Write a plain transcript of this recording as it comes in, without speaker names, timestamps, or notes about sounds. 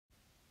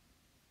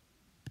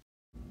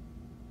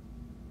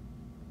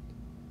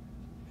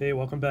Hey,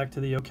 welcome back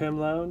to the Ochem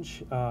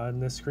Lounge. In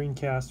this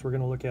screencast, we're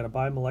going to look at a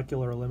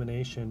bimolecular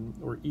elimination,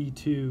 or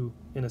E2,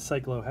 in a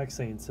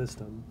cyclohexane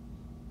system.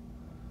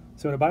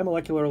 So in a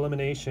bimolecular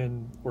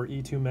elimination, or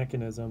E2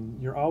 mechanism,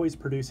 you're always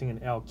producing an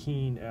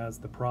alkene as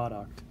the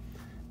product.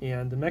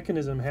 And the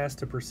mechanism has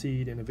to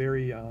proceed in a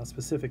very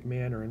specific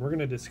manner, and we're going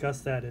to discuss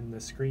that in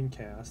this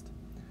screencast.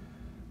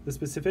 The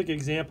specific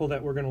example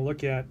that we're going to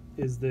look at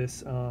is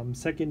this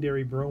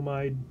secondary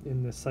bromide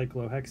in the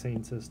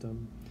cyclohexane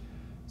system.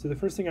 So the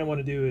first thing I want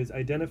to do is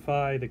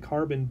identify the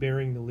carbon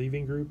bearing the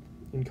leaving group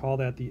and call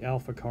that the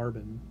alpha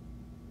carbon.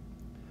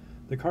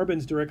 The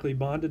carbons directly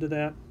bonded to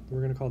that,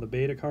 we're going to call the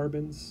beta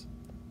carbons.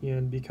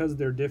 And because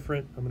they're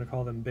different, I'm going to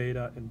call them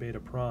beta and beta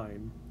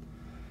prime.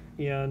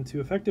 And to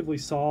effectively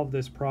solve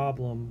this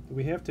problem,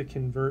 we have to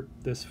convert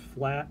this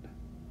flat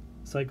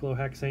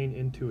cyclohexane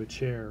into a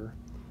chair.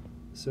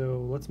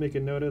 So let's make a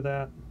note of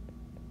that.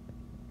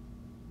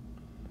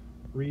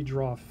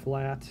 Redraw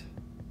flat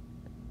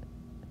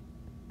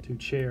to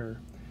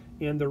chair.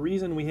 And the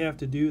reason we have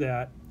to do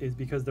that is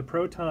because the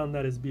proton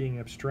that is being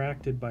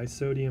abstracted by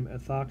sodium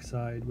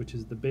ethoxide, which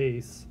is the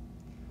base,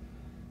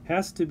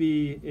 has to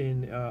be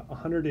in a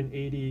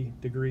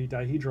 180-degree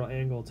dihedral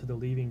angle to the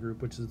leaving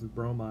group, which is the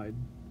bromide.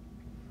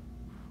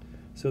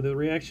 So the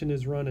reaction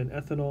is run in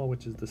ethanol,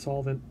 which is the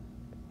solvent.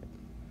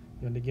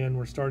 And again,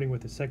 we're starting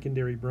with a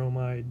secondary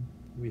bromide.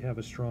 We have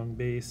a strong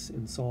base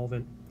in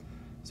solvent.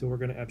 So we're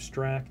going to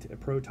abstract a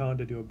proton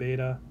to do a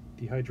beta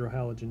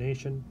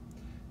dehydrohalogenation.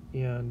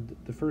 And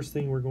the first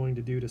thing we're going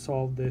to do to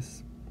solve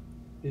this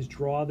is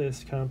draw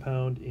this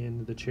compound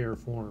in the chair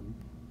form.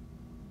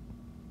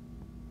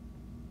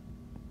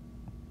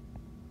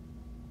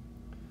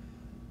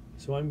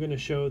 So I'm going to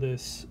show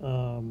this,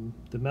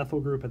 the methyl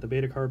group at the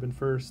beta carbon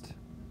first.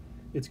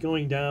 It's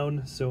going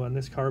down, so on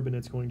this carbon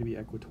it's going to be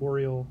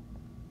equatorial.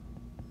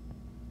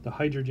 The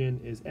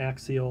hydrogen is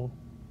axial.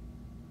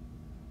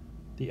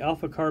 The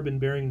alpha carbon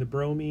bearing the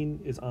bromine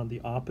is on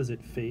the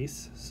opposite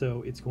face,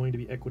 so it's going to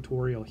be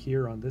equatorial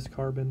here on this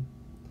carbon.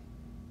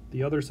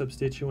 The other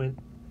substituent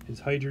is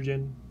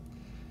hydrogen.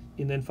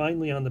 And then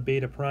finally on the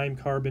beta prime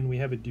carbon we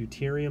have a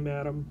deuterium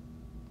atom.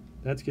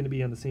 That's going to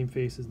be on the same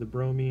face as the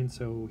bromine,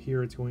 so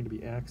here it's going to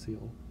be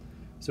axial.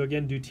 So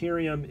again,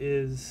 deuterium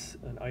is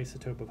an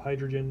isotope of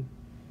hydrogen.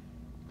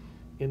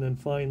 And then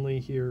finally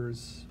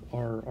here's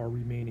our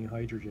remaining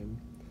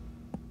hydrogen.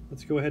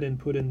 Let's go ahead and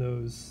put in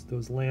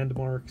those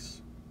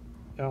landmarks: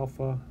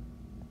 alpha,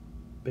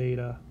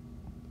 beta,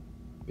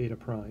 beta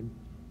prime.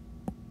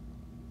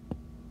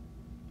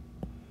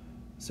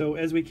 So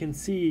as we can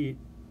see,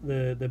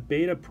 the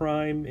beta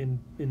prime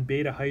and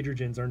beta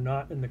hydrogens are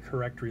not in the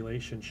correct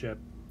relationship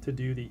to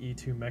do the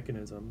E2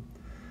 mechanism.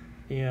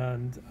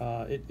 And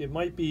it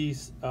might be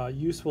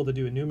useful to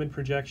do a Newman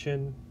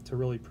projection to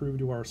really prove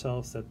to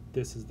ourselves that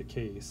this is the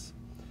case.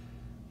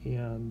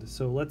 And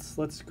so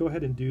let's go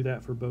ahead and do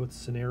that for both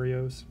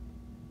scenarios.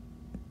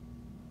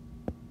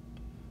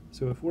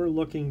 So if we're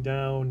looking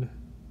down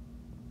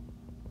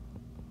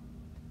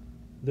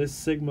this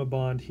sigma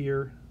bond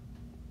here,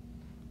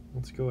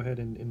 let's go ahead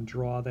and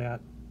draw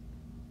that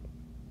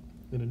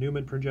in a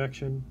Newman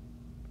projection.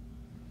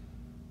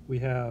 We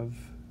have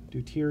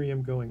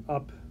deuterium going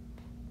up,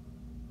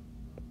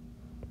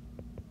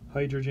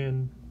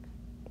 hydrogen,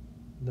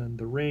 then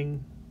the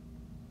ring,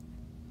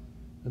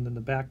 and then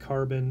the back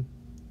carbon.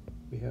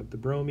 We have the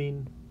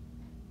bromine,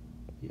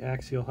 the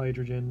axial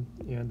hydrogen,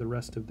 and the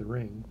rest of the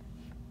ring.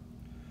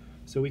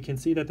 So we can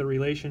see that the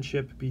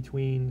relationship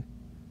between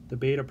the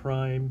beta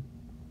prime,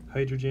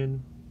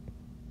 hydrogen,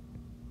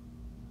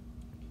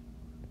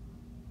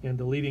 and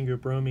the leaving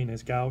group bromine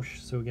is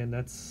gauche. So again,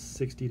 that's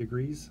 60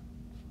 degrees.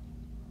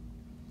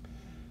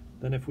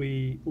 Then if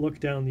we look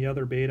down the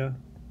other beta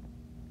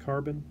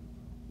carbon,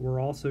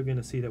 we're also going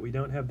to see that we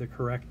don't have the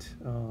correct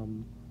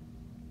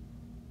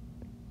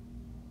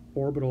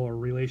orbital or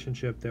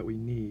relationship that we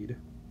need.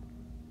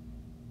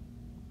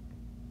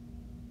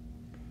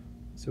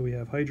 So we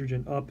have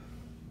hydrogen up,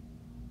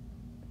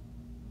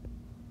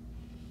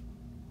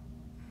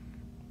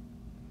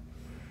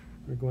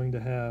 we're going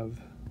to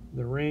have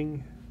the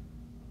ring,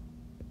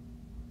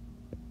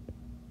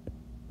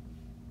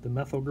 the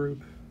methyl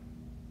group,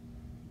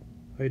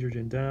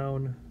 hydrogen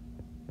down,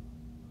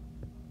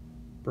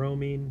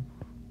 bromine,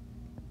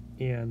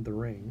 and the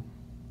ring.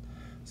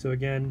 So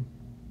again,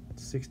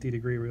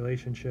 60-degree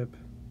relationship.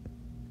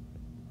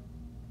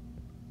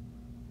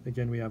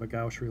 Again, we have a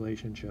gauche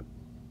relationship.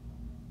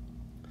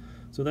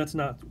 So that's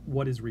not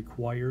what is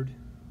required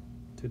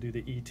to do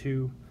the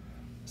E2.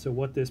 So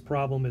what this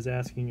problem is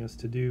asking us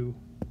to do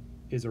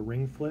is a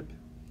ring flip.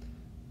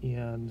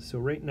 And so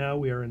right now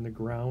we are in the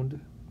ground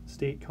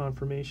state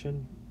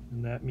conformation,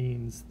 and that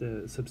means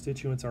the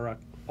substituents are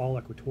all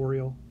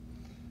equatorial.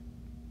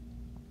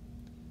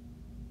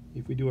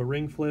 If we do a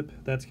ring flip,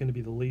 that's going to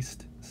be the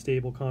least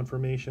stable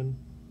conformation.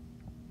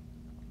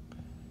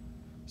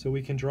 So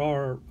we can draw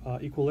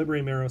our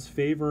equilibrium arrows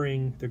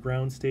favoring the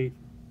ground state,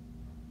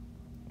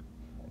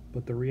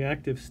 but the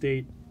reactive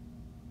state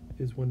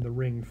is when the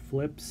ring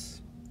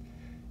flips,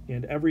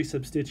 And every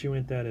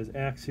substituent that is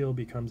axial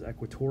becomes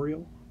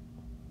equatorial.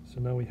 So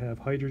now we have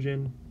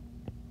hydrogen,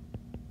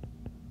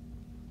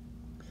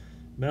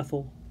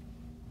 methyl,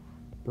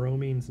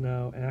 bromine's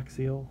now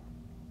axial,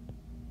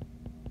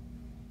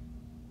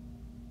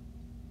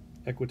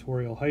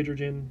 equatorial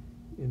hydrogen,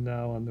 and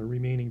now on the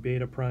remaining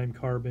beta prime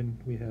carbon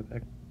we have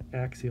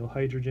axial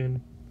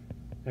hydrogen,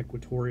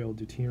 equatorial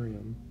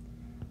deuterium.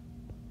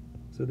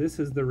 So this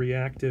is the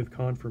reactive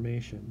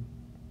conformation.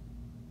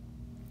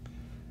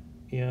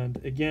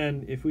 And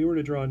again, if we were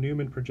to draw a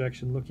Newman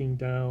projection looking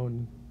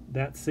down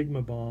that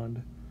sigma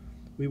bond,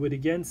 we would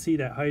again see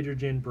that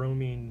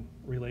hydrogen-bromine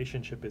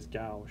relationship is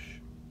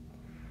gauche.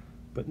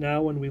 But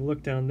now when we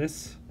look down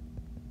this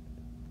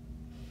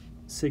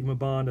sigma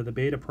bond of the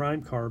beta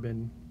prime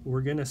carbon,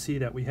 we're going to see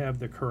that we have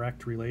the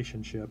correct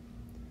relationship.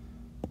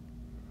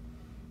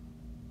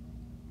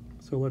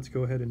 So let's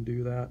go ahead and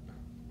do that.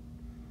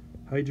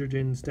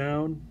 Hydrogen's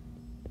down,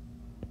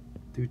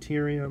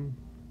 deuterium,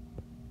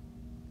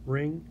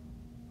 ring,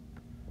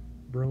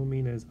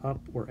 bromine is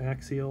up or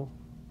axial,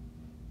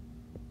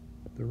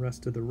 the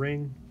rest of the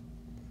ring,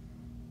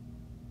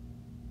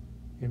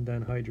 and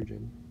then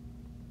hydrogen.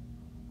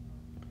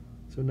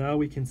 So now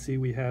we can see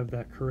we have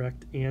that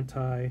correct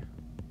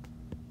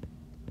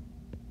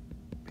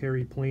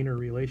anti-periplanar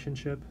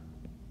relationship,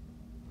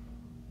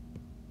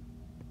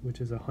 which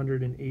is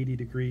 180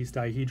 degrees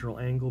dihedral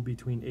angle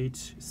between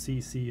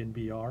HCC and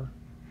Br.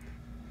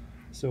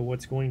 So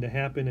what's going to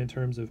happen in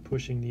terms of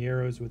pushing the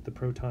arrows with the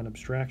proton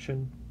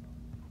abstraction?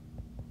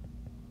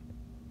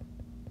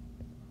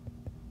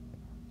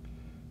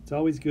 It's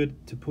always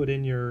good to put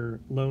in your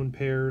lone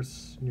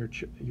pairs, and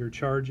your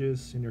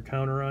charges, and your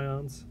counter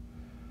ions.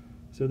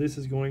 So this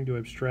is going to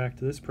abstract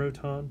this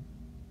proton.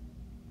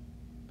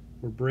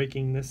 We're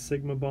breaking this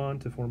sigma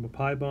bond to form a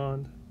pi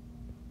bond,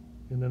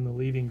 and then the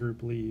leaving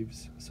group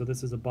leaves. So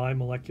this is a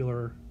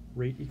bimolecular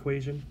rate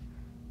equation.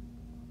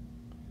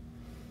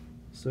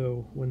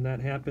 So when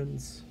that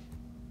happens,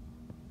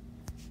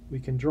 we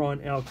can draw an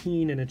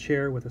alkene in a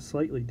chair with a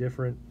slightly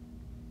different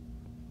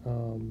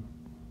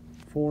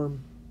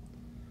form.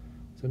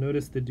 So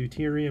notice the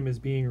deuterium is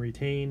being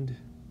retained.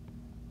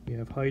 We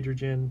have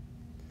hydrogen,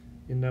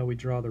 and now we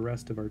draw the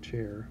rest of our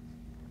chair.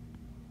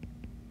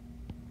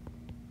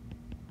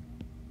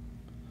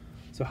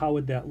 So how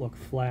would that look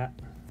flat?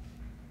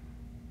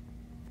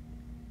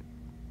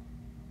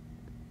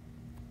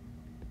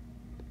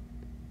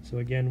 So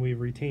again, we've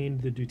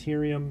retained the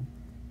deuterium.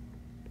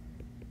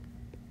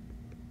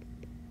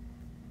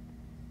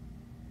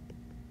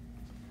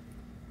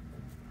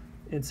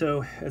 And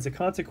so as a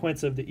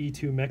consequence of the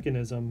E2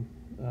 mechanism,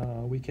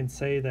 we can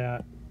say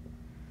that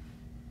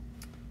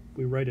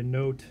we write a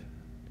note.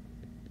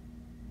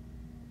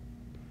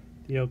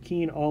 The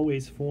alkene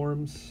always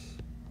forms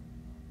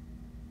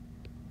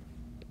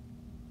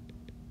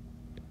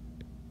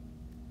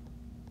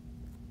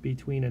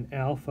between an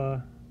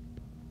alpha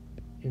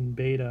and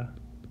beta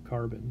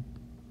carbon.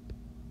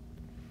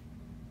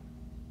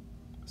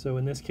 So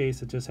in this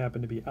case, it just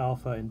happened to be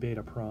alpha and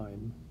beta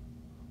prime.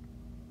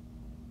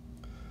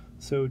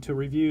 So to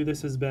review,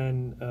 this has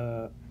been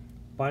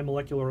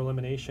bimolecular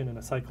elimination in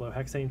a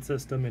cyclohexane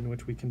system in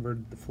which we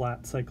converted the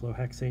flat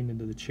cyclohexane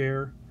into the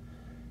chair.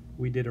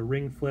 We did a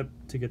ring flip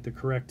to get the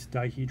correct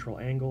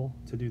dihedral angle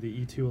to do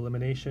the E2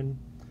 elimination,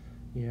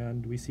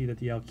 and we see that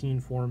the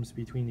alkene forms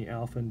between the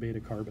alpha and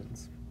beta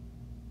carbons.